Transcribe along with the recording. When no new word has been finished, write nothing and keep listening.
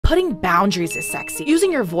Putting boundaries is sexy.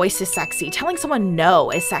 Using your voice is sexy. Telling someone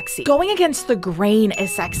no is sexy. Going against the grain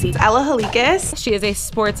is sexy. Ella Halikas. She is a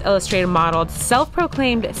Sports Illustrated model,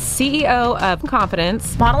 self-proclaimed CEO of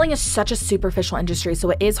confidence. Modeling is such a superficial industry, so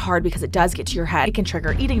it is hard because it does get to your head. It can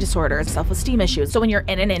trigger eating disorders, self-esteem issues. So when you're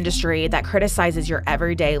in an industry that criticizes your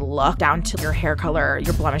everyday look down to your hair color,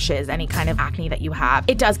 your blemishes, any kind of acne that you have,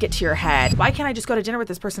 it does get to your head. Why can't I just go to dinner with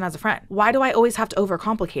this person as a friend? Why do I always have to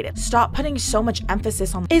overcomplicate it? Stop putting so much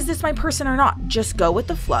emphasis on, is this my person or not? Just go with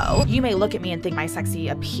the flow. You may look at me and think my sexy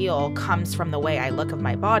appeal comes from the way I look of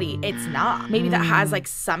my body. It's not. Maybe that has like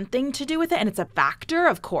something to do with it, and it's a factor,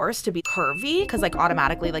 of course, to be curvy, because like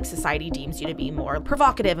automatically like society deems you to be more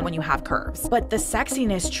provocative when you have curves. But the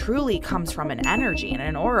sexiness truly comes from an energy and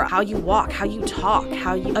an aura. How you walk, how you talk,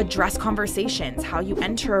 how you address conversations, how you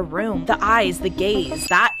enter a room, the eyes, the gaze.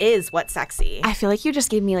 That is what's sexy. I feel like you just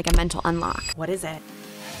gave me like a mental unlock. What is it?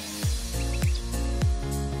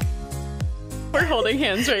 We're holding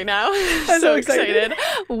hands right now. I'm so excited.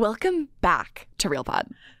 Welcome back to Real Pod.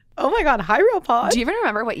 Oh my God, hi Real Pod. Do you even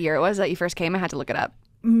remember what year it was that you first came? I had to look it up.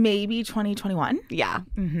 Maybe 2021. Yeah,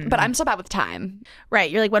 but I'm so bad with time. Right,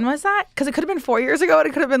 you're like, when was that? Because it could have been 4 years ago and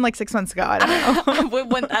it could have been like 6 months ago. I don't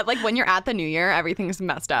know. when you're at the new year, everything's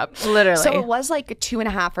messed up. Literally. So it was like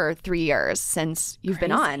 2.5 or 3 years since you've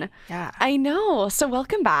been on. Yeah. I know. So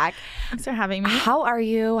welcome back. Thanks for having me. How are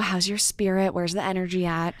you? How's your spirit? Where's the energy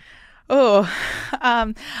at? Oh,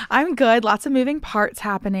 I'm good. Lots of moving parts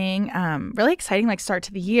happening. Really exciting, like start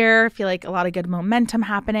to the year. I feel like a lot of good momentum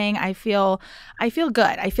happening. I feel good.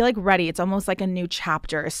 I feel like ready. It's almost like a new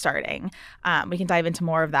chapter is starting. We can dive into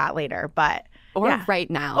more of that later, but Or yeah. right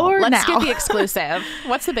now. Or Let's now. get the exclusive.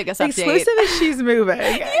 What's the biggest update? Exclusive is she's moving.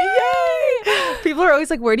 Yay! People are always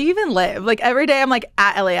like, where do you even live? Like every day I'm like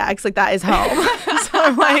at LAX, like that is home. So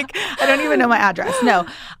I'm like, I don't even know my address. No.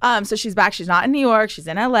 So she's back. She's not in New York. She's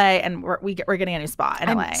in LA, and we're getting a new spot in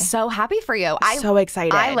LA. I'm so happy for you. So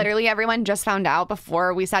excited. Everyone just found out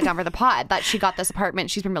before we sat down for the pod that she got this apartment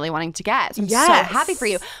she's been really wanting to get. So I'm Yes. so happy for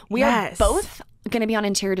you. We Yes. are both going to be on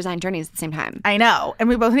interior design journeys at the same time. I know. And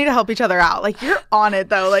we both need to help each other out. Like, you're on it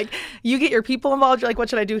though. Like, you get your people involved. You're like, what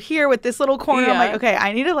should I do here with this little corner? I'm like, okay,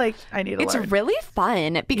 I need to It's learn. really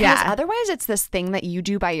fun because otherwise it's this thing that you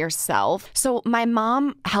do by yourself. So my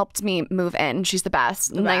mom helped me move in. She's the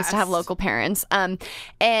best. Nice to have local parents.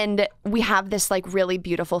 And we have this like really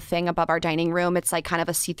beautiful thing above our dining room. It's like kind of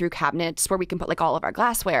a see-through cabinets where we can put like all of our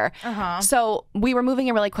glassware. So we were moving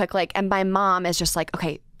in really quick, like, and my mom is just like,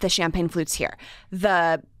 okay, the champagne flute's here,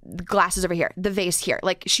 the glasses over here, the vase here.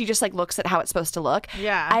 Like she just like looks at how it's supposed to look.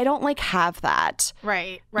 Yeah. I don't like have that.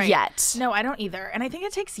 Right. Yet. No, I don't either. And I think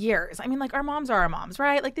it takes years. I mean, like our moms are our moms,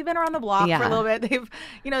 right? Like they've been around the block for a little bit. They've,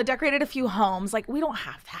 decorated a few homes. Like we don't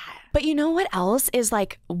have that. But you know what else is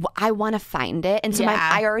like, I want to find it. And so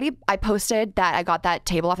I posted that I got that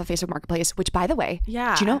table off of Facebook Marketplace, which by the way, do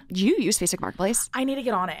you know, you use Facebook Marketplace? I need to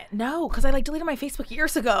get on it. No, because I like deleted my Facebook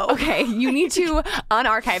years ago. Okay, you need to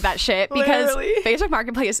unarchive that shit because Facebook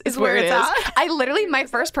Marketplace is where it is. I literally, my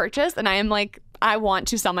first purchase, and I am like, I want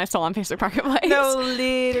to sell my soul on Facebook Marketplace. No,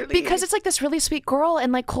 literally. Because it's like this really sweet girl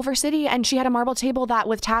in like Culver City, and she had a marble table that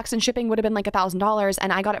with tax and shipping would have been like $1,000,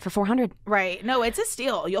 and I got it for $400. Right. No, it's a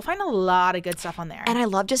steal. You'll find a lot of good stuff on there. And I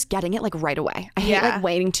love just getting it like right away. I hate like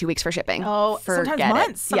waiting 2 weeks for shipping. Oh, sometimes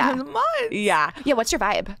months. Sometimes months. Yeah. Yeah. What's your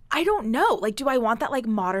vibe? I don't know. Like, do I want that like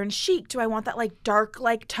modern chic? Do I want that like dark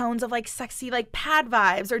like tones of like sexy like pad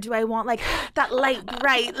vibes? Or do I want like that light,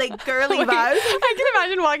 bright, like girly vibes? I can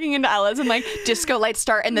imagine walking into Ella's and like disco lights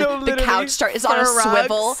start and the couch is on a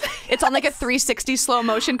swivel. It's on like a 360 slow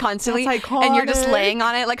motion constantly. That's iconic. And you're just laying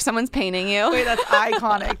on it like someone's painting you. Wait, that's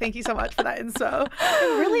iconic. Thank you so much for that info.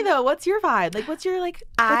 Really though, what's your vibe? Like what's your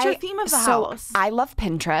theme of the house? I love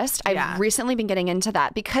Pinterest. I've recently been getting into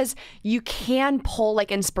that because you can pull like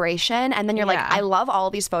inspiration and then you're like, I love all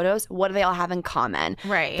these photos. What do they all have in common?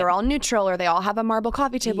 Right. They're all neutral, or they all have a marble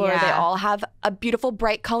coffee table, or they all have a beautiful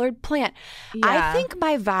bright colored plant. I think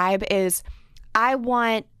my vibe is I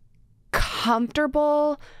want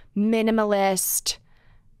comfortable, minimalist,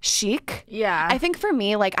 chic. Yeah. I think for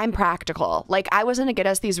me, like I'm practical. Like I was gonna get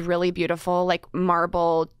us these really beautiful like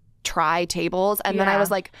marble tables, and then I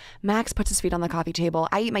was like, Max puts his feet on the coffee table.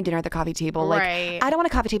 I eat my dinner at the coffee table. Like I don't want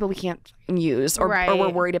a coffee table we can't use or we're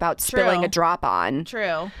worried about spilling a drop on.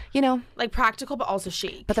 True. You know, like practical but also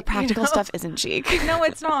chic. But the practical stuff isn't chic. No,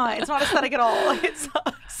 it's not. It's not aesthetic at all. It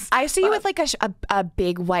sucks. I see you with like a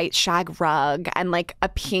big white shag rug and like a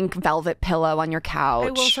pink velvet pillow on your couch.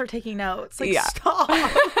 I will start taking notes. Like, stop.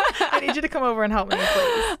 I need you to come over and help me,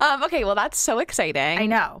 please. Okay, well, that's so exciting. I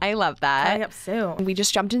know. I love that. Coming up soon. We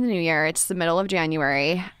just jumped into the new year. It's the middle of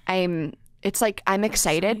January. I'm it's like I'm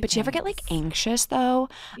excited, but do you ever get like anxious though?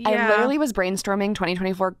 Yeah. I literally was brainstorming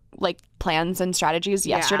 2024 like plans and strategies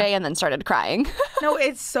yesterday and then started crying. No,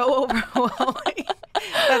 it's so overwhelming.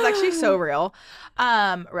 That's actually so real.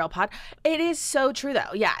 Real pod. It is so true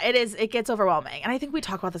though. Yeah, it is. It gets overwhelming. And I think we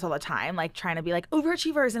talk about this all the time, like trying to be like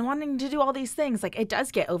overachievers and wanting to do all these things. Like it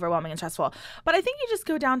does get overwhelming and stressful. But I think you just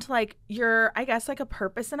go down to like your, I guess, like a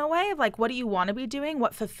purpose in a way of like, what do you want to be doing?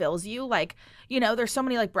 What fulfills you? Like, you know, there's so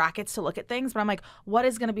many like brackets to look at things, but I'm like, what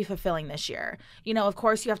is going to be fulfilling this year? You know, of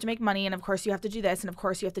course you have to make money, and of course you have to do this, and of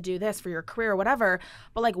course you have to do this for your career or whatever.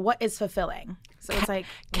 But like, what is fulfilling? So it's like,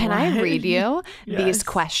 can I read you these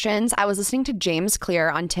questions? I was listening to James Clear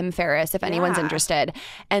on Tim Ferriss, if anyone's interested.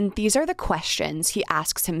 And these are the questions he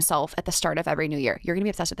asks himself at the start of every new year. You're going to be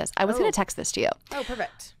obsessed with this. I was going to text this to you. Oh,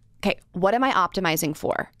 perfect. Okay. What am I optimizing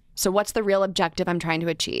for? So what's the real objective I'm trying to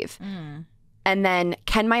achieve? And then,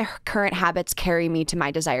 can my current habits carry me to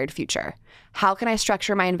my desired future? How can I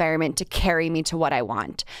structure my environment to carry me to what I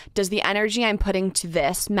want? Does the energy I'm putting to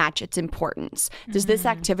this match its importance? Does this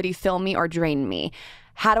activity fill me or drain me?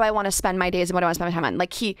 How do I want to spend my days and what do I want to spend my time on?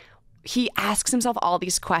 Like he asks himself all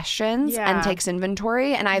these questions and takes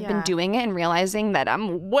inventory, and I've been doing it and realizing that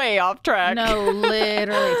I'm way off track. No,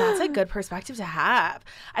 literally. That's a good perspective to have.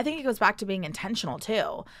 I think it goes back to being intentional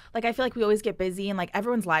too. Like I feel like we always get busy and like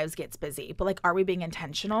everyone's lives gets busy, but like are we being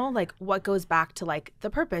intentional? Like what goes back to like the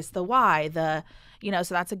purpose, the why, the, you know,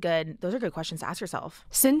 so those are good questions to ask yourself.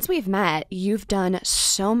 Since we've met, you've done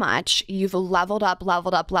so much. You've leveled up.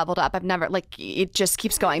 I've never, like, it just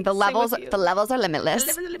keeps going. The levels are limitless.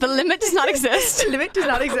 The limit does not exist. The limit does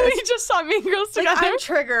not exist. We just saw Mean Girls together. Like, I'm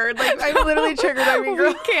triggered. Like, I'm literally triggered by Mean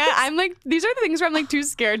Girls. We can't. I'm like, these are the things where I'm like too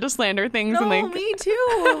scared to slander things. No, and like, me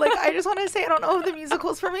too. Like, I just want to say I don't know if the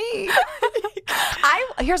musical's for me.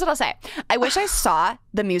 Here's what I'll say. I wish I saw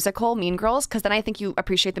the musical Mean Girls, because then I think you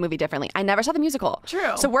appreciate the movie differently. I never saw the musical.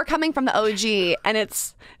 True. So we're coming from the OG, and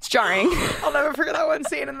it's jarring. I'll never forget that one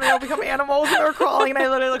scene, and they all become animals, and they're crawling, and I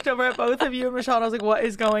literally looked over at both of you and Michelle, and I was like, what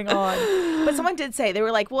is going on? But someone did say, they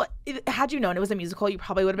were like, well, had you known it was a musical, you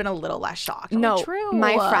probably would have been a little less shocked. No, like, true.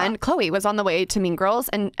 My friend Chloe was on the way to Mean Girls,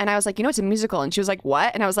 and I was like, you know, it's a musical. And she was like,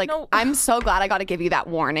 what? And I was like, no. I'm so glad I got to give you that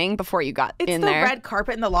warning before you got in there. It's the red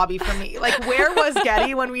carpet in the lobby for me. Like, where was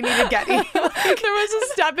Getty when we needed Getty? Like, there was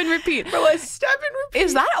a step and repeat.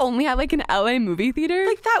 Is that only at like an LA movie theater?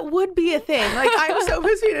 Like, that would be a thing. Like, I'm so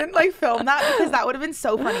pissed we didn't like film that, because that would have been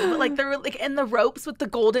so funny. But like, they were like in the ropes with the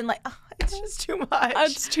golden, like, it's just too much.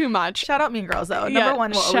 It's too much. Shout out Mean Girls though. Number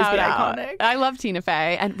one will always be iconic. I love Tina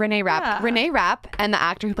Fey and Renee Rapp. Yeah. Renee Rapp and the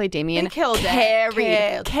actor who played Damien carried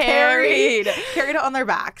it on their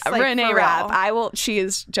backs. Like, Renee Rapp. She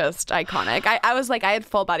is just iconic. I was like, I had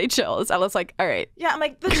full body chills. I was like, all right. Yeah, I'm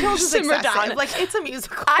like, the chills is excessive. Down. Like, it's a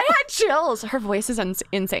musical. I had chills. Her voice is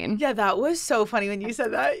insane. Yeah, that was so funny when you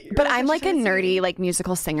said that. But I'm like a nerdy, like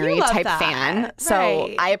musical singery type fan.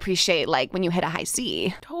 So I appreciate like when you hit a high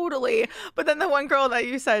C. Totally. But then the one girl that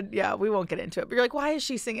you said, yeah, we won't get into it. But you're like, why is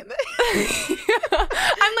she singing this?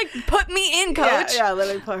 I'm like, put me in, coach. Yeah,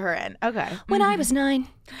 literally put her in. Okay. When I was 9,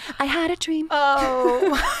 I had a dream. Oh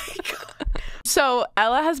my God. So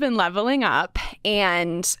Ella has been leveling up,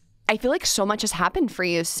 and I feel like so much has happened for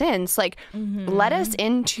you since. Like, let us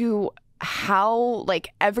into how like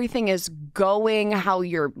everything is going, how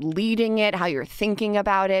you're leading it, how you're thinking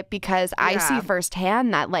about it, because I see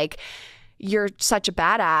firsthand that like you're such a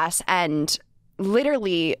badass. And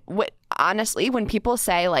literally, honestly, when people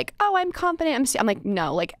say like, oh, I'm confident, I'm like,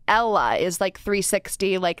 no, like Ella is like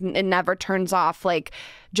 360, like it never turns off, like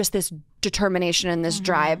just this determination and this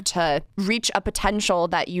drive to reach a potential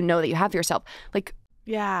that you know that you have for yourself. Like,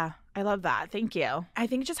 yeah. I love that. Thank you. I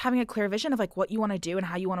think just having a clear vision of like what you want to do and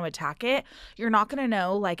how you want to attack it, you're not going to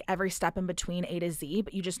know like every step in between A to Z,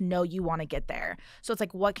 but you just know you want to get there. So it's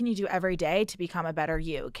like, what can you do every day to become a better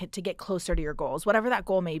you, to get closer to your goals, whatever that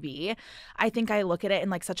goal may be. I think I look at it in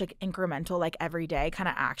like such like incremental, like everyday kind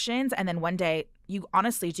of actions. And then one day you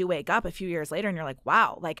honestly do wake up a few years later and you're like,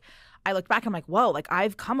 wow, like I look back, I'm like, whoa, like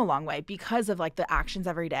I've come a long way because of like the actions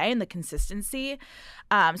every day and the consistency.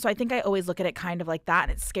 So I think I always look at it kind of like that,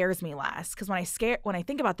 and it scares me less, because when I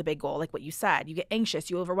think about the big goal, like what you said, you get anxious,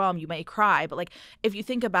 you overwhelm, you may cry. But like if you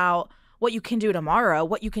think about what you can do tomorrow,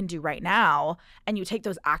 what you can do right now, and you take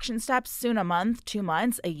those action steps, soon a month, 2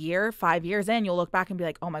 months, a year, 5 years in, you'll look back and be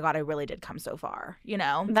like, oh my God, I really did come so far, you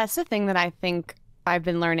know? That's the thing that I think I've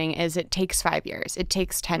been learning is it takes 5 years. It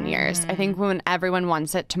takes 10 years. I think when everyone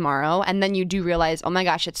wants it tomorrow, and then you do realize, oh my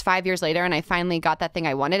gosh, it's 5 years later and I finally got that thing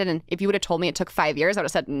I wanted. And if you would have told me it took 5 years, I would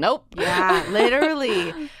have said, nope. Yeah,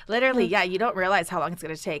 literally. Yeah, you don't realize how long it's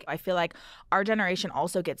going to take. I feel like our generation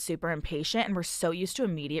also gets super impatient, and we're so used to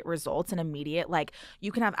immediate results and immediate, like,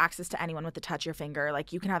 you can have access to anyone with the touch of your finger.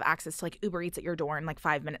 Like, you can have access to, like, Uber Eats at your door in, like,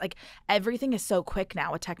 5 minutes. Like, everything is so quick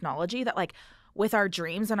now with technology that, like, with our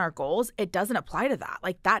dreams and our goals, it doesn't apply to that.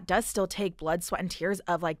 Like, that does still take blood, sweat, and tears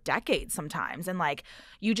of, like, decades sometimes. And, like,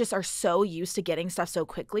 you just are so used to getting stuff so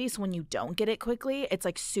quickly. So when you don't get it quickly, it's,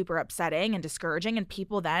 like, super upsetting and discouraging. And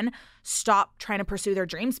people then stop trying to pursue their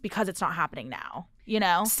dreams because it's not happening now, you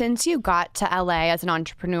know? Since you got to LA as an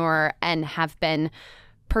entrepreneur and have been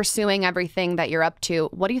pursuing everything that you're up to,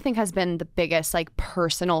 what do you think has been the biggest, like,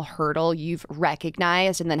 personal hurdle you've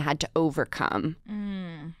recognized and then had to overcome?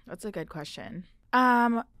 That's a good question.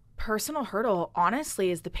 Personal hurdle,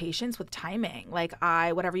 honestly, is the patience with timing. Like,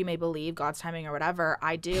 whatever you may believe, God's timing or whatever,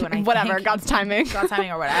 I do. And I whatever, think, God's timing. God's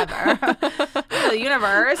timing or whatever. The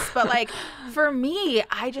universe. But, like, for me,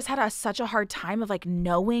 I just had such a hard time of, like,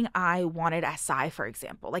 knowing I wanted SI, for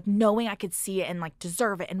example. Like, knowing I could see it and, like,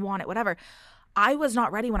 deserve it and want it, whatever. I was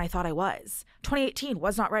not ready when I thought I was. 2018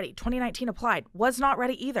 was not ready. 2019 applied, was not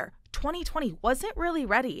ready either. 2020 wasn't really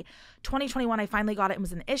ready. 2021, I finally got it and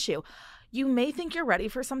was an issue. You may think you're ready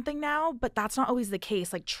for something now, but that's not always the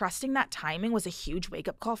case. Like, trusting that timing was a huge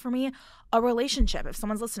wake-up call for me. A relationship, if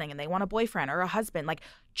someone's listening and they want a boyfriend or a husband, like,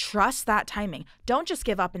 trust that timing. Don't just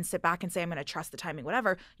give up and sit back and say, I'm going to trust the timing,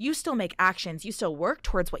 whatever. You still make actions. You still work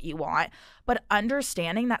towards what you want. But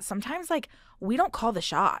understanding that sometimes, like, we don't call the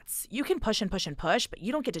shots. You can push and push and push, but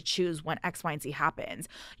you don't get to choose when X, Y, and Z happens.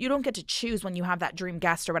 You don't get to choose when you have that dream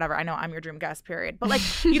guest or whatever. I know I'm your dream guest, period. But, like,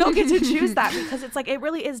 you don't get to choose that because it's, like, it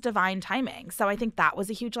really is divine timing. So I think that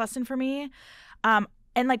was a huge lesson for me.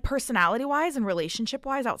 And, like, personality-wise and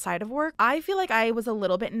relationship-wise outside of work, I feel like I was a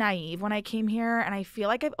little bit naive when I came here. And I feel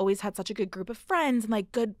like I've always had such a good group of friends and,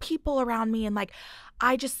 like, good people around me. And, like,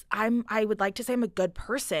 I would like to say I'm a good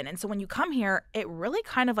person. And so when you come here, it really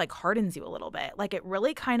kind of, like, hardens you a little bit. Like, it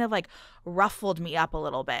really kind of, like, ruffled me up a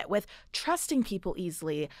little bit with trusting people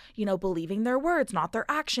easily, you know, believing their words, not their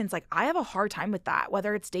actions. Like, I have a hard time with that,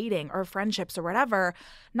 whether it's dating or friendships or whatever.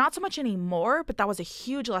 Not so much anymore, but that was a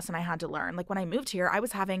huge lesson I had to learn. Like, when I moved here, I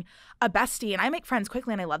was having a bestie, and I make friends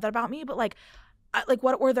quickly, and I love that about me, but, like,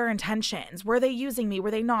 what were their intentions? Were they using me? Were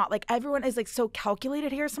they not? Like, everyone is, like, so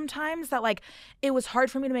calculated here sometimes that, like, it was hard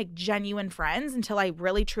for me to make genuine friends until I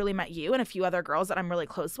really truly met you and a few other girls that I'm really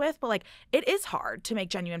close with. But, like, it is hard to make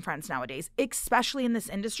genuine friends nowadays, especially in this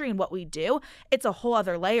industry and what we do. It's a whole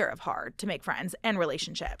other layer of hard to make friends and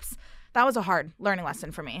relationships. That was a hard learning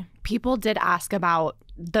lesson for me. People did ask about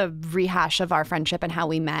the rehash of our friendship and how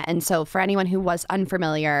we met. And so for anyone who was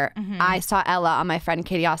unfamiliar, I saw Ella on my friend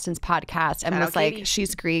Katie Austin's podcast and was like,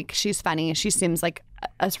 she's Greek, she's funny, she seems like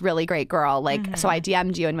a really great girl. Like, so I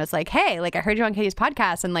DM'd you and was like, hey, like, I heard you on Katie's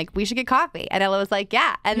podcast and, like, we should get coffee. And Ella was like,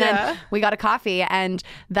 yeah. And then we got a coffee and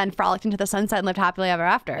then frolicked into the sunset and lived happily ever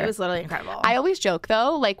after. It was literally incredible. I always joke,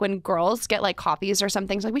 though, like, when girls get, like, coffees or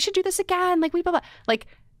something, it's like, we should do this again. Like, we blah, blah. Like,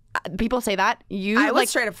 people say that. I was, like,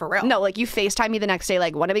 straight up for real. No, like, you FaceTime me the next day,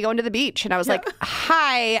 like, when are we going to the beach? And I was like,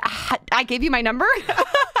 hi, I gave you my number.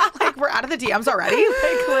 Like, we're out of the DMs already.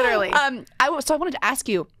 Like, literally. So I wanted to ask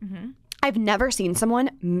you, I've never seen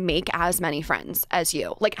someone make as many friends as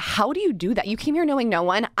you. Like, how do you do that? You came here knowing no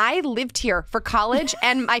one. I lived here for college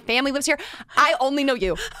and my family lives here. I only know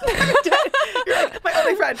you. You're like, my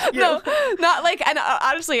only friend. You. No, not like, and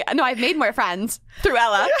honestly, no, I've made more friends through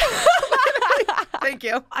Ella. Thank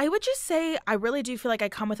you. I would just say I really do feel like I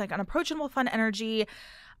come with, like, an approachable, fun energy.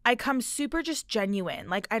 I come super just genuine.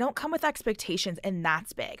 Like, I don't come with expectations, and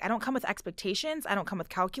that's big. I don't come with expectations. I don't come with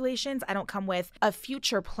calculations. I don't come with a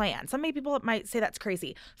future plan. Some people might say that's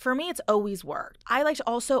crazy. For me, it's always worked. I like to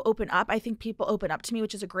also open up. I think people open up to me,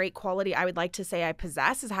 which is a great quality I would like to say I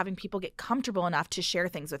possess, is having people get comfortable enough to share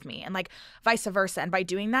things with me, and, like, vice versa. And by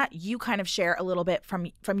doing that, you kind of share a little bit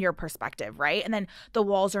from your perspective, right? And then the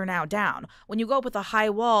walls are now down. When you go up with a high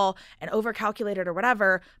wall and overcalculated or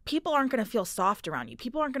whatever, people aren't going to feel soft around you.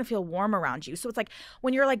 People aren't going to feel warm around you. So it's like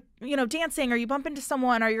when you're, like, you know, dancing or you bump into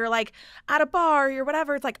someone or you're, like, at a bar or you're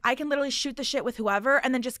whatever, it's like I can literally shoot the shit with whoever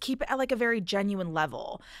and then just keep it at, like, a very genuine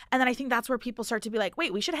level. And then I think that's where people start to be like,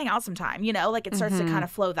 wait, we should hang out sometime, you know, like, it starts to kind of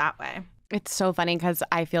flow that way. It's so funny because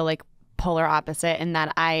I feel like polar opposite in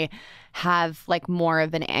that I have like more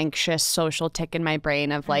of an anxious social tick in my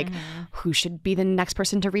brain of like, who should be the next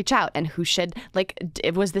person to reach out, and who should like,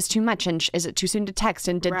 was this too much, and is it too soon to text,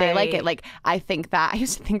 and did they like it? Like, I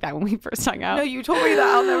used to think that when we first hung out. No, you told me that.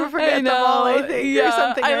 I'll never forget the mall, I think, or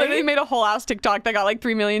something. I literally made a whole ass TikTok that got like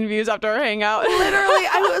 3 million views after our hangout. Literally,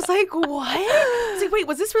 I was like, what? I was like, wait,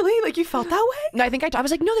 was this really, like, you felt that way? No, I think I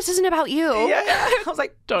was like, no, this isn't about you. Yeah. I was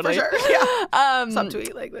like, totally. For sure. Yeah.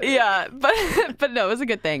 Subtweet like this. Yeah, but no, it was a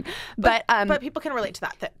good thing. But people can relate to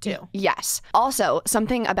that too. Yes. Also,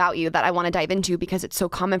 something about you that I want to dive into, because it's so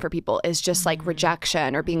common for people, is just like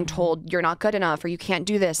rejection, or being told you're not good enough, or you can't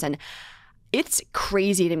do this. And it's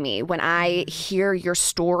crazy to me when I hear your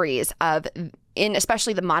stories of, in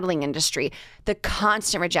especially the modeling industry, the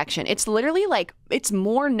constant rejection. It's literally like, it's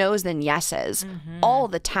more no's than yeses all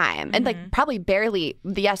the time. And like probably barely,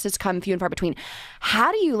 the yeses come few and far between.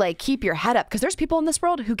 How do you like keep your head up? Because there's people in this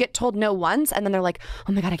world who get told no once and then they're like,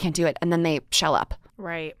 oh my God, I can't do it. And then they shell up.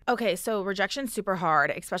 Right. Okay, so rejection's super hard,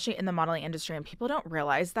 especially in the modeling industry, and people don't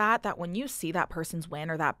realize that when you see that person's win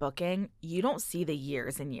or that booking, you don't see the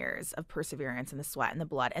years and years of perseverance and the sweat and the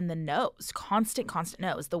blood and the no's, constant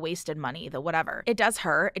no's, the wasted money, the whatever. It does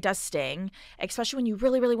hurt. It does sting, especially when you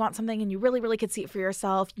really, really want something and you really, really could see it for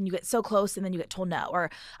yourself and you get so close and then you get told no. Or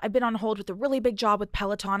I've been on hold with a really big job with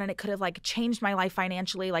Peloton and it could have like changed my life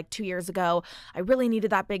financially like 2 years ago. I really needed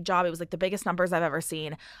that big job. It was like the biggest numbers I've ever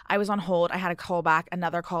seen. I was on hold. I had a callback,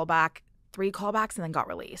 another callback, 3 callbacks, and then got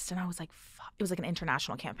released. And I was like, fuck. It was like an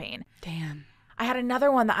international campaign. Damn. I had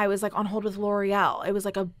another one that I was like on hold with L'Oreal. It was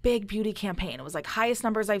like a big beauty campaign. It was like highest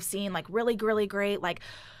numbers I've seen, like really, really great. Like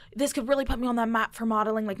this could really put me on that map for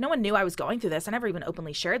modeling. Like no one knew I was going through this. I never even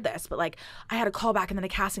openly shared this, but like I had a callback and then a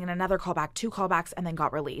casting and another callback, 2 callbacks, and then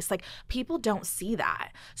got released. Like people don't see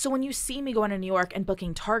that. So when you see me going to New York and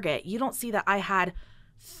booking Target, you don't see that I had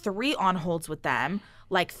 3 on holds with them,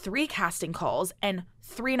 like 3 casting calls, and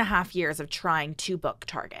 3.5 years of trying to book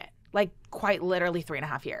Target. Like quite literally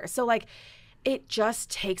 3.5 years. So like it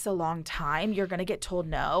just takes a long time. You're going to get told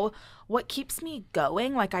no. What keeps me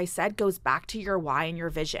going, like I said, goes back to your why and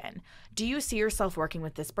your vision. Do you see yourself working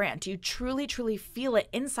with this brand? Do you truly, truly feel it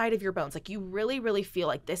inside of your bones? Like you really, really feel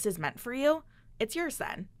like this is meant for you? It's yours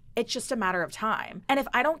then. It's just a matter of time. And if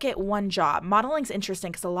I don't get one job, modeling's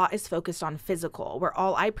interesting because a lot is focused on physical, where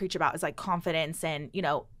all I preach about is like confidence and,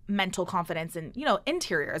 mental confidence and,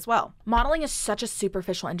 interior as well. Modeling is such a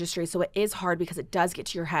superficial industry, so it is hard because it does get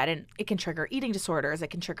to your head and it can trigger eating disorders, it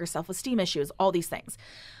can trigger self-esteem issues, all these things.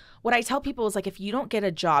 What I tell people is like, if you don't get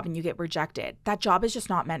a job and you get rejected, that job is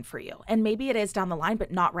just not meant for you. And maybe it is down the line,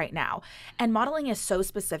 but not right now. And modeling is so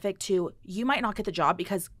specific to, you might not get the job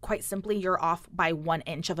because quite simply you're off by 1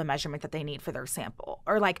 inch of a measurement that they need for their sample.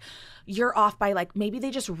 Or like you're off by like, maybe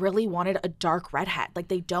they just really wanted a dark redhead. Like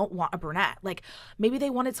they don't want a brunette. Like maybe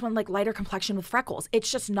they wanted someone like lighter complexion with freckles.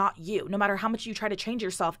 It's just not you. No matter how much you try to change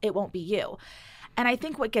yourself, it won't be you. And I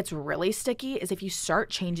think what gets really sticky is if you start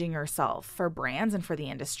changing yourself for brands and for the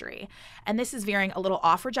industry. And this is veering a little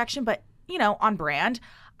off rejection, but, on brand.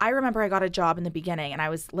 I remember I got a job in the beginning and I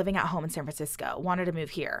was living at home in San Francisco, wanted to move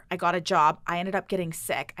here. I got a job. I ended up getting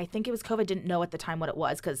sick. I think it was COVID. Didn't know at the time what it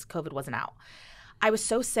was because COVID wasn't out. I was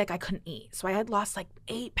so sick I couldn't eat. So I had lost like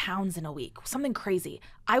 8 pounds in a week, something crazy.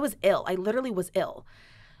 I was ill. I literally was ill.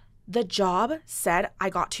 The job said I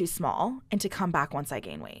got too small and to come back once I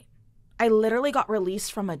gain weight. I literally got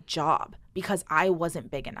released from a job because I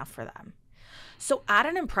wasn't big enough for them. So at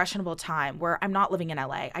an impressionable time where I'm not living in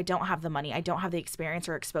LA, I don't have the money, I don't have the experience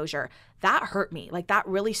or exposure, that hurt me. Like that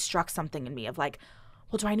really struck something in me of like,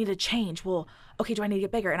 well, do I need to change? Well, okay, do I need to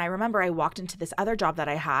get bigger? And I remember I walked into this other job that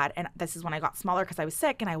I had, and this is when I got smaller because I was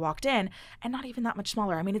sick, and I walked in and not even that much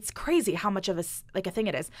smaller. I mean, it's crazy how much of a thing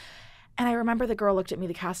it is. And I remember the girl looked at me,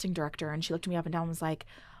 the casting director, and she looked me up and down and was like,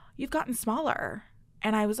 you've gotten smaller.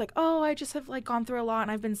 And I was like, oh, I just have like gone through a lot and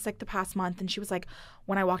I've been sick the past month. And she was like,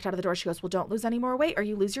 when I walked out of the door, she goes, well, don't lose any more weight or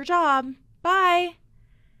you lose your job. Bye.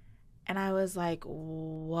 And I was like,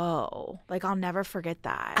 whoa, like I'll never forget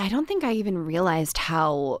that. I don't think I even realized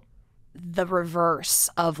how the reverse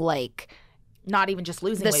of like, not even just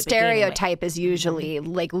losing the weight. The stereotype is usually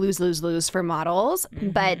like lose for models.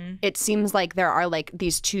 But it seems like there are like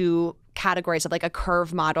these 2 categories of like a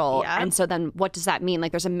curve model. Yeah. And so then what does that mean?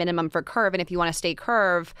 Like there's a minimum for curve. And if you want to stay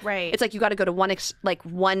curve, right, it's like you got to go to one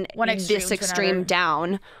extreme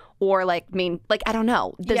down, or like, I don't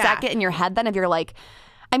know. Does that get in your head then if you're like,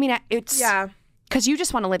 it's because you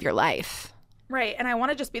just want to live your life. Right. And I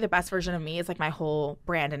want to just be the best version of me is like my whole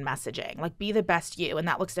brand and messaging. Like be the best you. And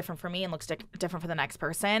that looks different for me and looks different for the next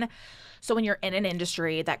person. So when you're in an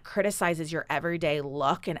industry that criticizes your everyday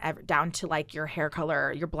look and down to like your hair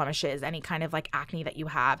color, your blemishes, any kind of like acne that you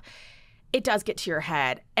have, it does get to your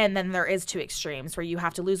head. And then there is two extremes where you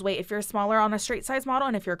have to lose weight if you're smaller on a straight size model,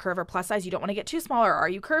 and if you're curve or plus size, you don't want to get too smaller. Are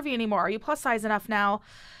you curvy anymore? Are you plus size enough now?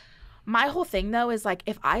 My whole thing though is like,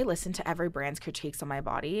 if I listened to every brand's critiques on my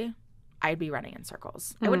body, I'd be running in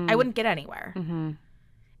circles. I wouldn't get anywhere.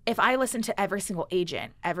 If I listened to every single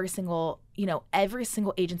agent, every single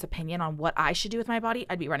agent's opinion on what I should do with my body,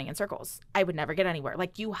 I'd be running in circles. I would never get anywhere.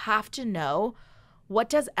 Like, you have to know, what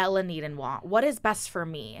does Ella need and want? What is best for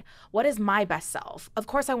me? What is my best self? Of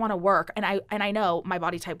course I want to work, and I know my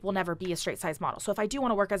body type will never be a straight size model. So if I do want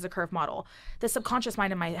to work as a curve model, the subconscious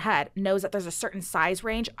mind in my head knows that there's a certain size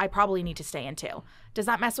range I probably need to stay into. Does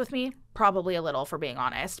that mess with me? Probably a little, for being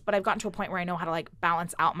honest. But I've gotten to a point where I know how to like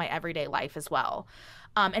balance out my everyday life as well.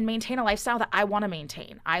 And maintain a lifestyle that I want to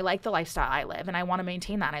maintain. I like the lifestyle I live, and I want to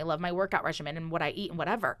maintain that. And I love my workout regimen and what I eat and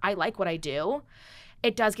whatever. I like what I do.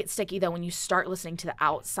 It does get sticky, though, when you start listening to the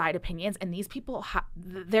outside opinions. And these people,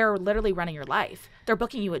 they're literally running your life. They're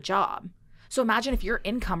booking you a job. So imagine if your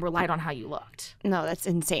income relied on how you looked. No, that's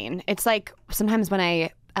insane. It's like sometimes when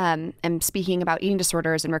I am speaking about eating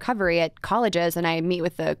disorders and recovery at colleges, and I meet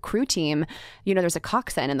with the crew team, there's a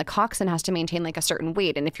coxswain, and the coxswain has to maintain like a certain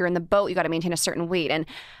weight. And if you're in the boat, you got to maintain a certain weight. And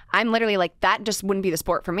I'm literally like, that just wouldn't be the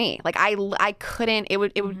sport for me. Like I couldn't, it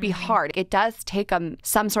would be hard. It does take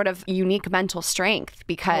some sort of unique mental strength,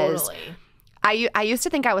 because Totally. I used to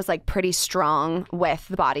think I was like pretty strong with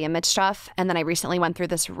the body image stuff. And then I recently went through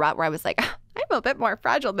this rut where I was like, I'm a bit more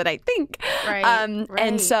fragile than I think. Right.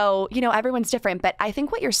 And so, everyone's different. But I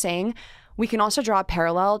think what you're saying, we can also draw a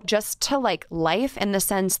parallel just to like life, in the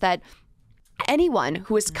sense that anyone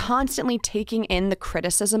who is constantly taking in the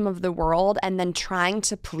criticism of the world and then trying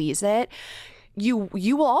to please it, you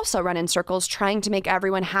will also run in circles trying to make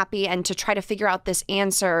everyone happy and to try to figure out this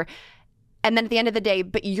answer. And then at the end of the day,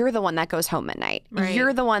 but you're the one that goes home at night. Right.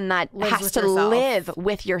 You're the one that has to live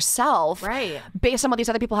with yourself, right, based on what these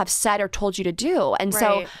other people have said or told you to do. And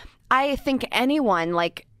so I think anyone,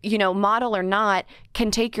 like, model or not, can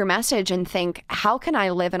take your message and think, how can I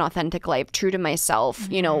live an authentic life, true to myself,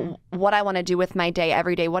 what I want to do with my day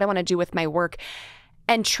every day, what I want to do with my work,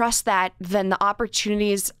 and trust that then the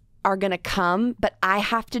opportunities are going to come, but I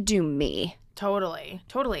have to do me.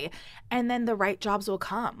 Totally. And then the right jobs will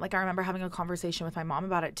come. Like, I remember having a conversation with my mom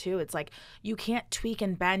about it too. It's like, you can't tweak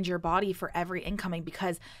and bend your body for every incoming,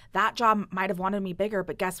 because that job might have wanted me bigger,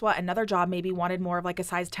 but guess what? Another job maybe wanted more of like a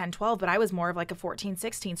size 10, 12, but I was more of like a 14,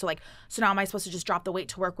 16. So now am I supposed to just drop the weight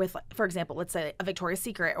to work with, for example, let's say a Victoria's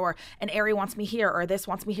Secret, or an Aerie wants me here, or this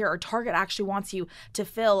wants me here, or Target actually wants you to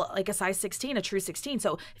fill like a size 16, a true 16.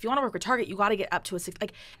 So if you want to work with Target, you got to get up to a 6.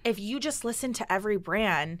 Like, if you just listen to every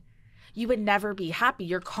brand, you would never be happy.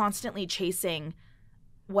 You're constantly chasing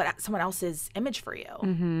what someone else's image for you,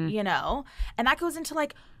 And that goes into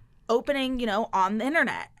like opening, on the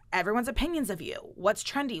internet, everyone's opinions of you, what's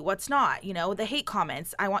trendy, what's not, the hate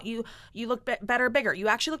comments. I want you look better, bigger. You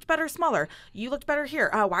actually looked better, smaller. You looked better here.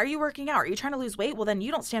 Why are you working out? Are you trying to lose weight? Well, then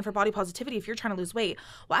you don't stand for body positivity if you're trying to lose weight.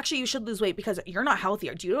 Well, actually, you should lose weight because you're not healthy.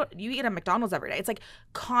 Or do you eat at McDonald's every day? It's like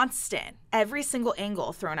constant, every single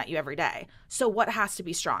angle thrown at you every day. So what has to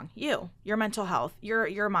be strong? Your mental health,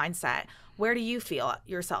 your mindset. Where do you feel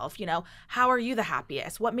yourself? How are you the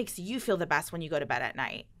happiest? What makes you feel the best when you go to bed at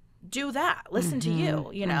night? Do that. Listen to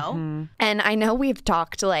you, And I know we've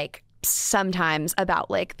talked like sometimes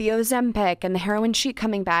about like the Ozempic and the heroin sheet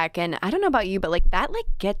coming back. And I don't know about you, but like that like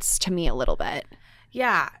gets to me a little bit.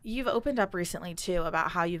 Yeah. You've opened up recently too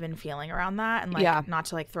about how you've been feeling around that. And like, not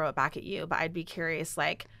to like throw it back at you, but I'd be curious,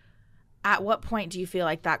 like, at what point do you feel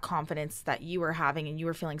like that confidence that you were having and you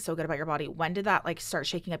were feeling so good about your body, when did that like start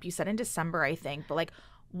shaking up? You said in December, I think, but like,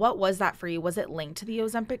 what was that for you? Was it linked to the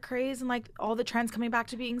Ozempic craze and like all the trends coming back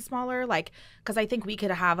to being smaller? Like, because I think we could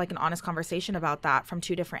have like an honest conversation about that from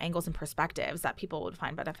two different angles and perspectives that people would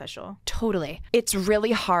find beneficial. Totally. It's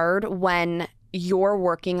really hard when you're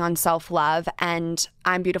working on self-love and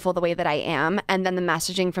I'm beautiful the way that I am, and then the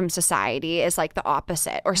messaging from society is like the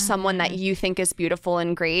opposite, or someone that you think is beautiful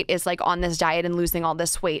and great is like on this diet and losing all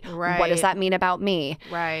this weight. Right. What does that mean about me?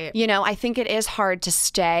 Right. I think it is hard to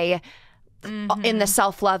stay in the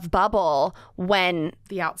self-love bubble when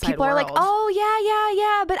the outside people are world. like, oh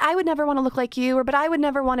yeah, but I would never want to look like you, or but I would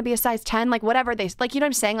never want to be a size 10, like whatever they like, what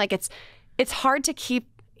I'm saying? Like it's hard to keep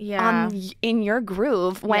in your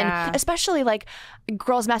groove when, especially like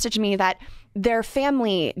girls message me that their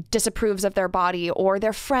family disapproves of their body or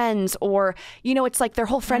their friends, or, you know, it's like their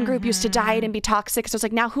whole friend group used to diet and be toxic. So it's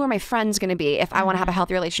like, now who are my friends going to be if I want to have a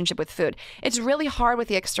healthy relationship with food? It's really hard with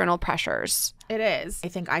the external pressures. It is. I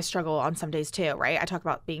think I struggle on some days too, right? I talk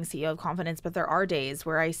about being CEO of confidence, but there are days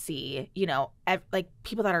where I see, you know, like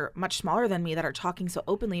people that are much smaller than me that are talking so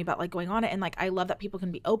openly about like going on it. And like, I love that people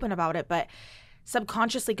can be open about it, but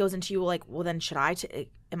subconsciously goes into you like, well, then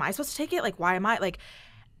am I supposed to take it? Like, why am I like,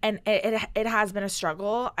 and it has been a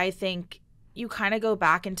struggle. I think you kind of go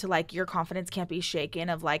back into like your confidence can't be shaken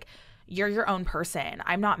of like, you're your own person.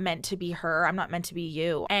 I'm not meant to be her. I'm not meant to be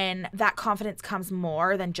you. And that confidence comes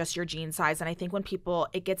more than just your jean size. And I think when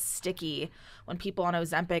it gets sticky when people on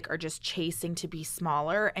Ozempic are just chasing to be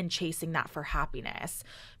smaller and chasing that for happiness.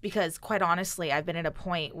 Because quite honestly, I've been at a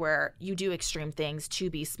point where you do extreme things to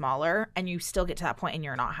be smaller and you still get to that point and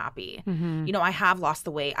you're not happy. You know, I have lost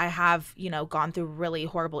the weight. I have, you know, gone through really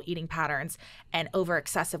horrible eating patterns and over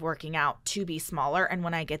excessive working out to be smaller. And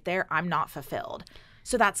when I get there, I'm not fulfilled.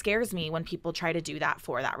 So that scares me when people try to do that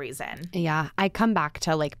for that reason. Yeah. I come back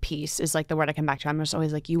to like peace is like the word I come back to. I'm just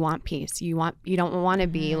always like, you want peace. You don't want to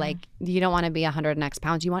be like, you don't want to be 100 X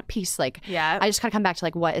pounds. You want peace. Like, I just kind of come back to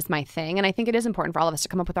like, what is my thing? And I think it is important for all of us to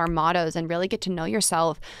come up with our mottos and really get to know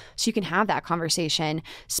yourself so you can have that conversation.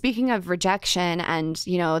 Speaking of rejection and,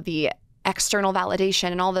 you know, the external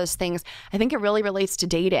validation and all those things, I think it really relates to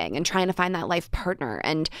dating and trying to find that life partner.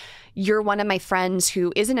 And you're one of my friends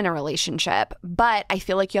who isn't in a relationship, but I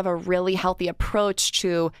feel like you have a really healthy approach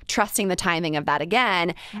to trusting the timing of that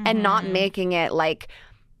again and not making it like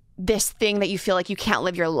this thing that you feel like you can't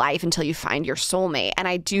live your life until you find your soulmate. And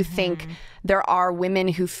I do think there are women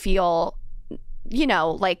who feel, you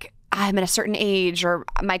know, like I'm at a certain age or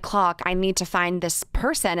my clock, I need to find this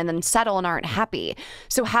person and then settle and aren't happy.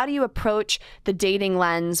 So how do you approach the dating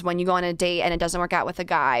lens when you go on a date and it doesn't work out with a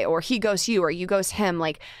guy, or he goes you or you goes him,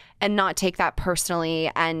 like, and not take that personally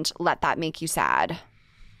and let that make you sad?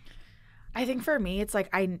 I think for me, it's like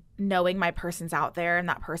knowing my person's out there and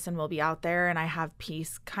that person will be out there, and I have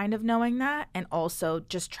peace kind of knowing that. And also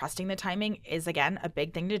just trusting the timing is, again, a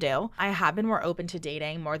big thing to do. I have been more open to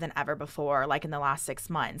dating more than ever before, like in the last 6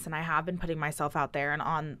 months. And I have been putting myself out there and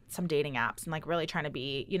on some dating apps and like really trying to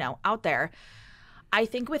be, you know, out there. I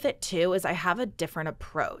think with it too is I have a different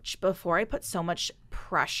approach. Before I put so much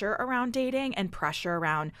pressure around dating and pressure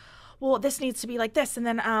around, well, this needs to be like this, and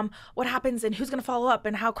then what happens and who's going to follow up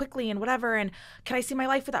and how quickly and whatever, and can I see my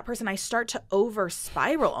life with that person? I start to over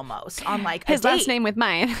spiral almost on like his last name with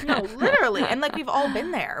mine. No, literally. And like we've all been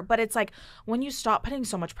there. But it's like when you stop putting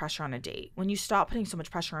so much pressure on a date, when you stop putting so much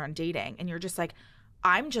pressure on dating and you're just like,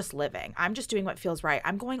 I'm just living. I'm just doing what feels right.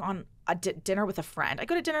 I'm going on a dinner with a friend. I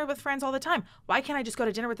go to dinner with friends all the time. Why can't I just go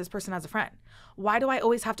to dinner with this person as a friend? Why do I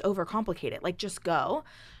always have to overcomplicate it? Like, just go.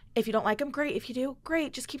 If you don't like them, great. If you do,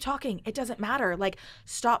 great. Just keep talking. It doesn't matter. Like,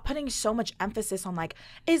 stop putting so much emphasis on like,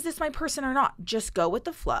 is this my person or not? Just go with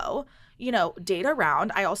the flow. You know, date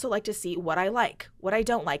around. I also like to see what I like, what I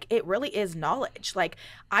don't like. It really is knowledge. Like,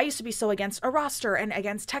 I used to be so against a roster and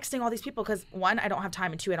against texting all these people because 1, I don't have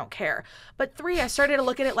time, and 2, I don't care. But 3, I started to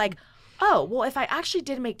look at it like, oh, well, if I actually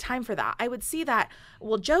did make time for that, I would see that,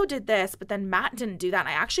 well, Joe did this, but then Matt didn't do that. And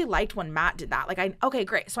I actually liked when Matt did that. Like, okay,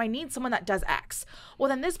 great. So I need someone that does X. Well,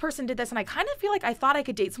 then this person did this. And I kind of feel like I thought I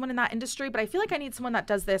could date someone in that industry, but I feel like I need someone that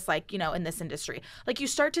does this, like, you know, in this industry. Like, you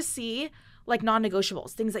start to see like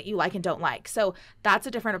non-negotiables, things that you like and don't like. So that's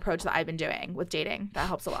a different approach that I've been doing with dating. That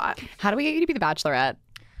helps a lot. How do we get you to be the Bachelorette?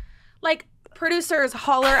 Like, producers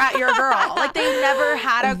holler at your girl. Like, they never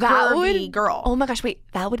had a curvy girl. Oh my gosh, wait.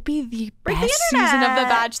 That would be the best season of The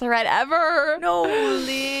Bachelorette ever. No,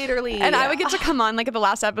 literally. And I would get to come on like at the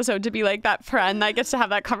last episode to be like that friend that gets to have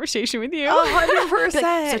that conversation with you. 100%.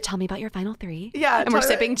 Like, so tell me about your final 3. Yeah. And we're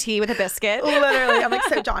sipping tea with a biscuit. Literally. I'm like,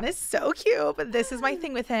 so John is so cute, but this is my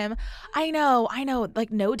thing with him. I know.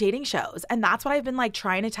 Like, no dating shows. And that's what I've been like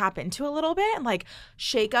trying to tap into a little bit and like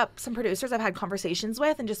shake up some producers I've had conversations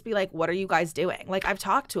with and just be like, what are you guys doing? Like, I've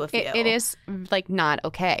talked to a few. It is like not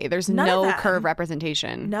okay. There's no curve representation.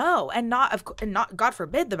 No, and not God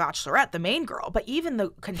forbid the Bachelorette, the main girl, but even the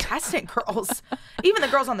contestant girls, even the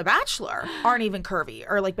girls on The Bachelor aren't even curvy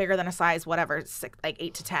or like bigger than a size whatever, like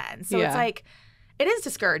 8 to 10. So it's like, it is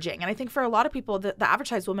discouraging. And I think for a lot of people, the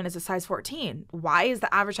advertised woman is a size 14. Why is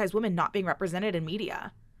the advertised woman not being represented in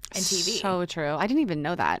media and TV? So true. I didn't even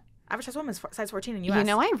know that. Advertised woman is size 14 in U.S. You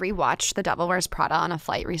know, I rewatched The Devil Wears Prada on a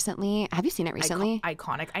flight recently. Have you seen it recently?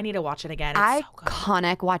 Iconic. I need to watch it again. It's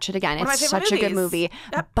iconic. So good. Watch it again. It's such a good movie.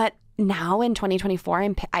 Yep. But now in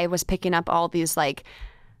 2024, I was picking up all these like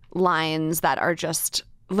lines that are just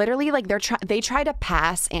literally like they try to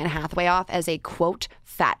pass Anne Hathaway off as a quote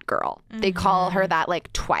fat girl. They call her that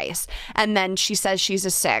like twice, and then she says she's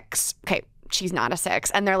a 6. Okay, she's not a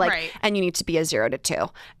 6, and they're like, and you need to be a 0 to 2,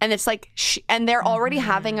 and it's like, and they're already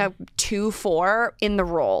having a 2-4 in the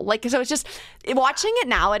role. Like, so it's just watching it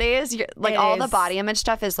nowadays. Like all the body image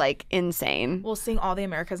stuff is like insane. Well, seeing all the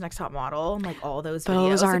America's Next Top Model and like all those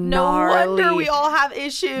videos are like, gnarly. No wonder we all have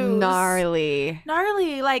issues. Gnarly.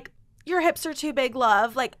 Like your hips are too big,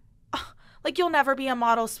 love. Like you'll never be a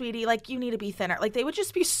model, sweetie. Like you need to be thinner. Like they would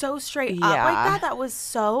just be so straight up like that. That was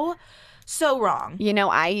so wrong. You know,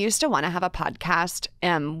 I used to want to have a podcast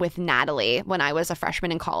with Natalie when I was a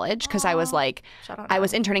freshman in college because I was like, I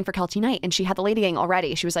was interning for Kelty Knight and she had the Lady Gang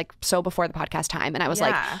already. She was like so before the podcast time. And I was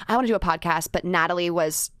like, I want to do a podcast, but Natalie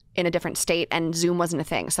was in a different state and Zoom wasn't a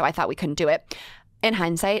thing. So I thought we couldn't do it. In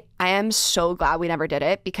hindsight, I am so glad we never did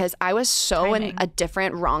it because I was so in a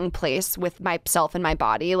different wrong place with myself and my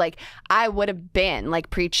body. Like I would have been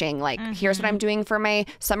like preaching like, here's what I'm doing for my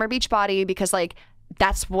summer beach body because like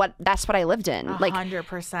that's what I lived in. Like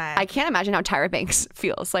 100%. I can't imagine how Tyra Banks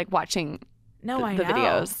feels like watching the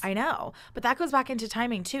videos. I know. But that goes back into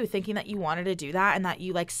timing too, thinking that you wanted to do that and that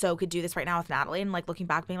you like so could do this right now with Natalie and like looking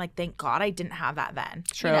back being like, thank God I didn't have that then.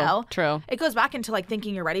 True. You know? True. It goes back into like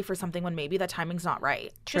thinking you're ready for something when maybe the timing's not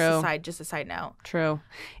right. True. Just a side note. True.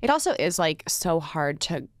 It also is like so hard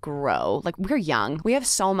to grow. Like we're young. We have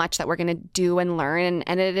so much that we're going to do and learn.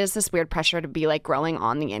 And it is this weird pressure to be like growing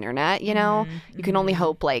on the internet, you know? You can only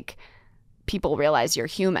hope like people realize you're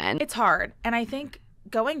human. It's hard. And I think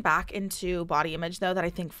going back into body image, though, that I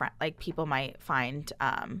think like people might find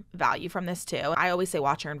value from this too. I always say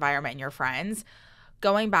watch your environment and your friends.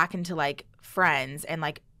 Going back into like friends and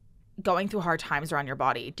like going through hard times around your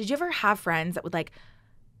body. Did you ever have friends that would like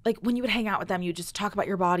when you would hang out with them, you just talk about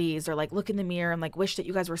your bodies or like look in the mirror and like wish that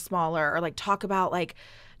you guys were smaller or like talk about like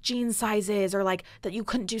jean sizes or like that you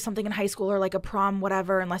couldn't do something in high school or like a prom,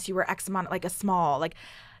 whatever, unless you were X amount, like a small, like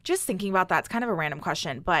just thinking about that. It's kind of a random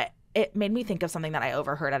question, but it made me think of something that I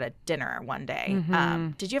overheard at a dinner one day.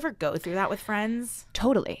 Did you ever go through that with friends?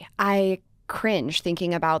 Totally. I cringe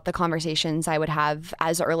thinking about the conversations I would have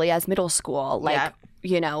as early as middle school. Like,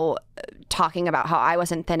 you know, talking about how I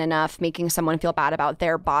wasn't thin enough, making someone feel bad about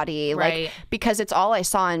their body. Right. Like, because it's all I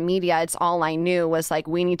saw in media. It's all I knew was like,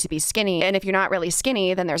 we need to be skinny. And if you're not really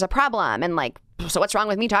skinny, then there's a problem. And like, so what's wrong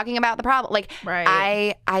with me talking about the problem? Like,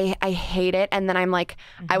 I hate it. And then I'm like,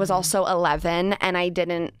 I was also 11 and I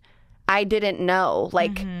didn't know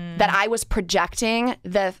like that I was projecting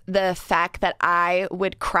the fact that I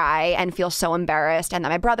would cry and feel so embarrassed and that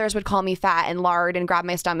my brothers would call me fat and lard and grab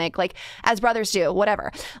my stomach like as brothers do,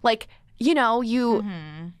 whatever. Like, you know, you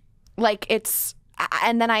like it's,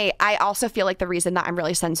 and then I also feel like the reason that I'm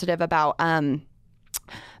really sensitive about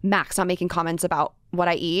Max not making comments about what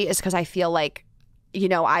I eat is because I feel like, you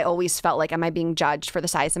know, I always felt like, am I being judged for the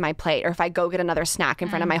size of my plate? Or if I go get another snack in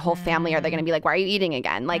front of my whole family, are they going to be like, why are you eating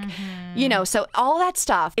again? Like, you know, so all that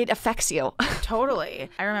stuff, it affects you. Totally.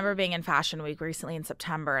 I remember being in Fashion Week recently in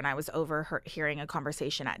September and I was overhearing a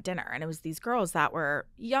conversation at dinner. And it was these girls that were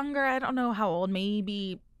younger, I don't know how old,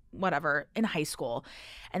 maybe whatever, in high school.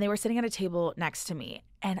 And they were sitting at a table next to me.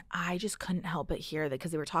 And I just couldn't help but hear that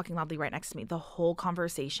because they were talking loudly right next to me. The whole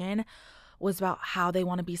conversation was about how they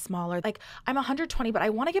want to be smaller. Like, I'm 120, but I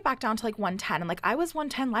want to get back down to like 110. And like, I was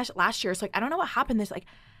 110 last year. So like, I don't know what happened. This like,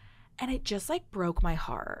 and it just like broke my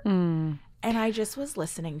heart. And I just was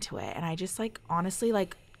listening to it. And I just like, honestly,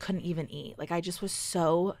 like couldn't even eat. Like, I just was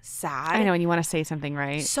so sad. I know. And you want to say something,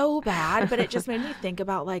 right? So bad. But it just made me think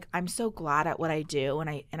about like, I'm so glad at what I do. And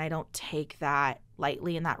I don't take that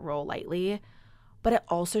lightly and that role lightly. But it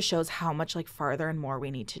also shows how much like farther and more we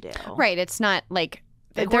need to do. Right. It's not like,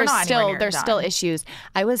 there's still issues.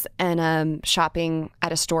 I was in shopping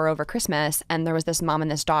at a store over Christmas and there was this mom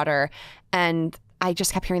and this daughter and I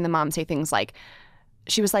just kept hearing the mom say things like,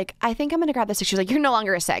 she was like, I think I'm going to grab this. She was like, you're no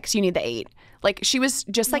longer a 6. You need the 8. Like she was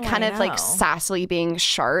just like kind of like sassily being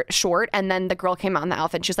short. And then the girl came out in the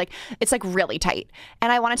outfit and she was like, it's like really tight.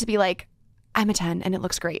 And I wanted to be like, I'm a 10 and it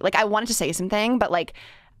looks great. Like I wanted to say something, but like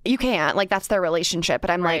you can't. Like that's their relationship. But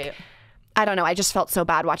I'm like, I don't know. I just felt so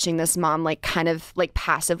bad watching this mom like kind of like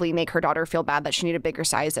passively make her daughter feel bad that she needed bigger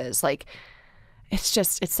sizes. Like it's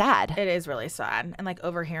sad. It is really sad. And like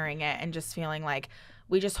overhearing it and just feeling like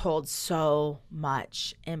we just hold so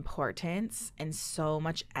much importance and so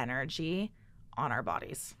much energy on our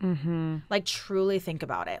bodies. Like truly think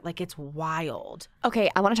about it. Like it's wild. Okay.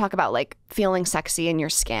 I want to talk about like feeling sexy in your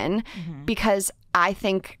skin because I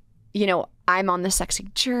think I'm on this sexy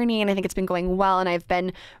journey and I think it's been going well and I've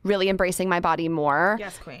been really embracing my body more.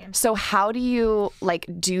 Yes, queen. So how do you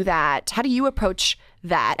do that? How do you approach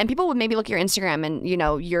that? And people would maybe look at your Instagram and,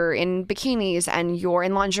 you're in bikinis and you're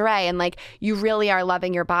in lingerie and you really are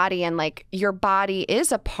loving your body and your body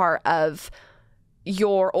is a part of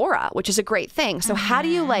your aura, which is a great thing. So how do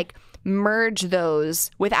you merge those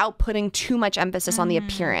without putting too much emphasis on the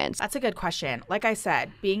appearance? That's a good question. Like I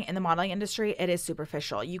said, being in the modeling industry, it is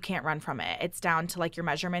superficial. You can't run from it. It's down to your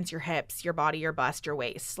measurements, your hips, your body, your bust, your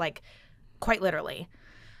waist, quite literally.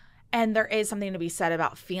 And there is something to be said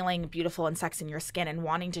about feeling beautiful and sexy in your skin and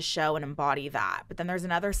wanting to show and embody that. But then there's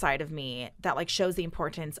another side of me that shows the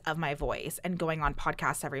importance of my voice and going on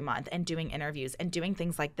podcasts every month and doing interviews and doing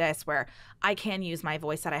things like this where I can use my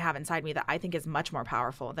voice that I have inside me that I think is much more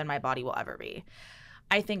powerful than my body will ever be.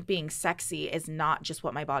 I think being sexy is not just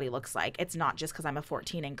what my body looks like. It's not just because I'm a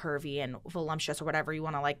 14 and curvy and voluptuous or whatever you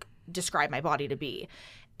want to describe my body to be.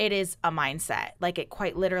 It is a mindset. It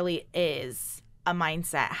quite literally is a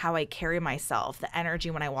mindset, how I carry myself, the energy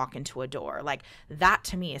when I walk into a door. That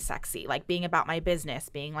to me is sexy. Being about my business,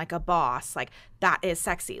 being a boss, that is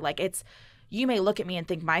sexy. You may look at me and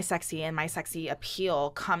think my sexy and my sexy appeal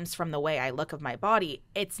comes from the way I look of my body.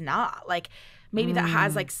 It's not. Maybe that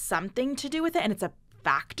has something to do with it, and it's a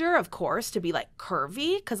factor, of course, to be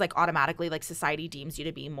curvy because automatically society deems you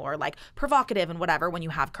to be more provocative and whatever when you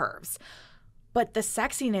have curves. But the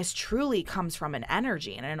sexiness truly comes from an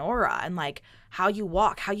energy and an aura and how you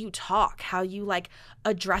walk, how you talk, how you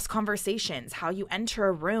address conversations, how you enter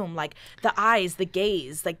a room, the eyes, the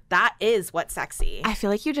gaze, that is what's sexy. I feel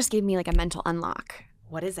like you just gave me a mental unlock.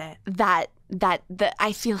 What is it? That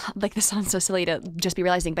I feel this sounds so silly to just be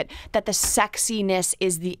realizing, but that the sexiness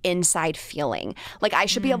is the inside feeling. I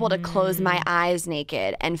should be able to close my eyes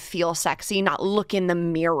naked and feel sexy, not look in the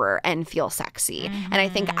mirror and feel sexy. And I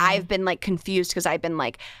think I've been confused because I've been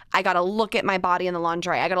I got to look at my body in the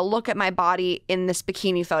lingerie. I got to look at my body in this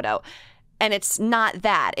bikini photo. And it's not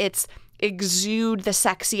that. It's exude the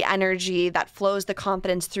sexy energy that flows the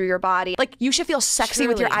confidence through your body. You should feel sexy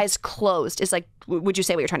with your eyes closed is would you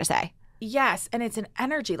say what you're trying to say? Yes, and it's an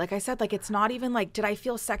energy. Like I said, it's not even did I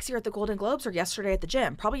feel sexier at the Golden Globes or yesterday at the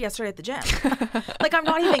gym? Probably yesterday at the gym. I'm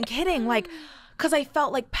not even kidding. Because I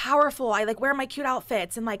felt powerful. I wear my cute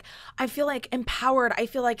outfits and I feel empowered. I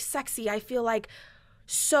feel sexy. I feel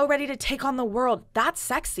so ready to take on the world. That's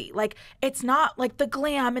sexy. It's not the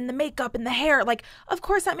glam and the makeup and the hair. Of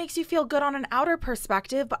course that makes you feel good on an outer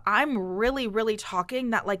perspective, but I'm really, really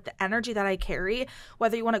talking that the energy that I carry,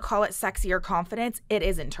 whether you want to call it sexy or confidence, it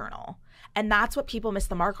is internal. And that's what people miss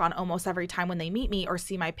the mark on almost every time when they meet me or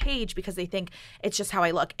see my page because they think it's just how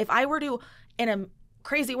I look. If I were to, in a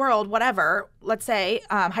crazy world, whatever, let's say,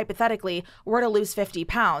 hypothetically, were to lose 50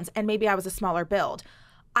 pounds and maybe I was a smaller build,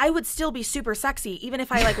 I would still be super sexy even if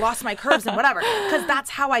I lost my curves and whatever because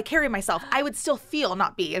that's how I carry myself. I would still feel,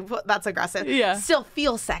 not be, that's aggressive, still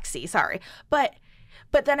feel sexy, sorry.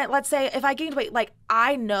 But then let's say if I gained weight,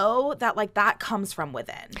 I know that that comes from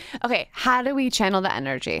within. Okay, how do we channel the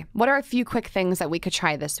energy? What are a few quick things that we could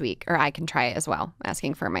try this week? Or I can try it as well,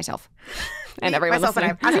 asking for myself and everyone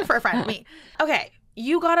listening. And I'm asking for a friend, me. Okay.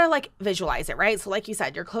 You gotta visualize it, right? So like you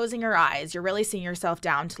said, you're closing your eyes. You're really seeing yourself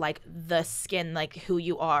down to the skin, who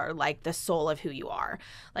you are, the soul of who you are.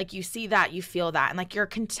 You see that, you feel that, and you're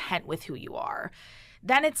content with who you are.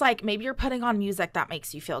 Then it's maybe you're putting on music that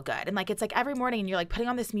makes you feel good. And it's every morning and you're putting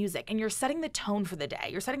on this music and you're setting the tone for the day.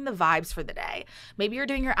 You're setting the vibes for the day. Maybe you're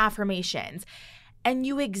doing your affirmations and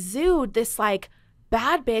you exude this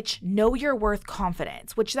bad bitch, know your worth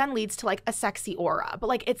confidence, which then leads to a sexy aura.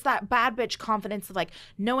 But it's that bad bitch confidence of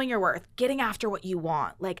knowing your worth, getting after what you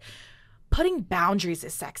want, putting boundaries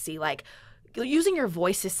is sexy, using your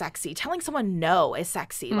voice is sexy, telling someone no is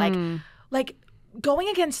sexy, going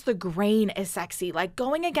against the grain is sexy,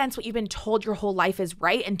 going against what you've been told your whole life is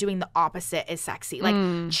right and doing the opposite is sexy,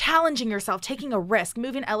 challenging yourself, taking a risk,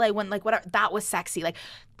 moving to LA when whatever, that was sexy.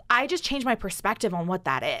 I just changed my perspective on what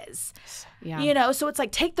that is. Yeah. So it's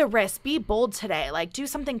take the risk, be bold today, do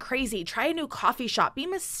something crazy, try a new coffee shop, be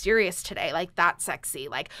mysterious today, that's sexy.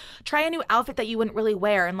 Try a new outfit that you wouldn't really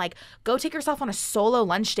wear and go take yourself on a solo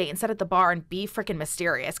lunch date and sit at the bar and be freaking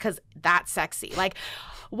mysterious because that's sexy.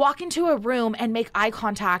 Walk into a room and make eye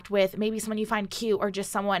contact with maybe someone you find cute or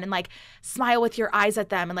just someone and smile with your eyes at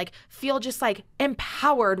them and feel just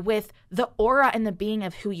empowered with the aura and the being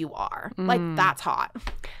of who you are. That's hot.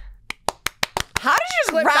 How did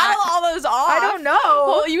you just rattle all those off? I don't know.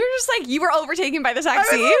 Well, you were just you were overtaken by the sexy.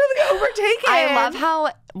 I was literally overtaken. I love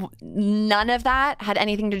how none of that had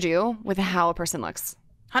anything to do with how a person looks.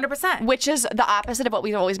 100%. Which is the opposite of what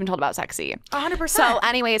we've always been told about sexy. 100%. So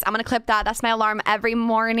anyways, I'm going to clip that. That's my alarm every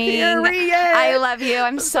morning. Period. I love you.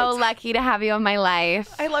 I'm so lucky to have you in my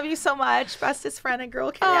life. I love you so much. Bestest friend and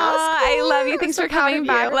girl chaos. I love you. Thanks for coming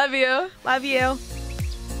back. Love you. Love you.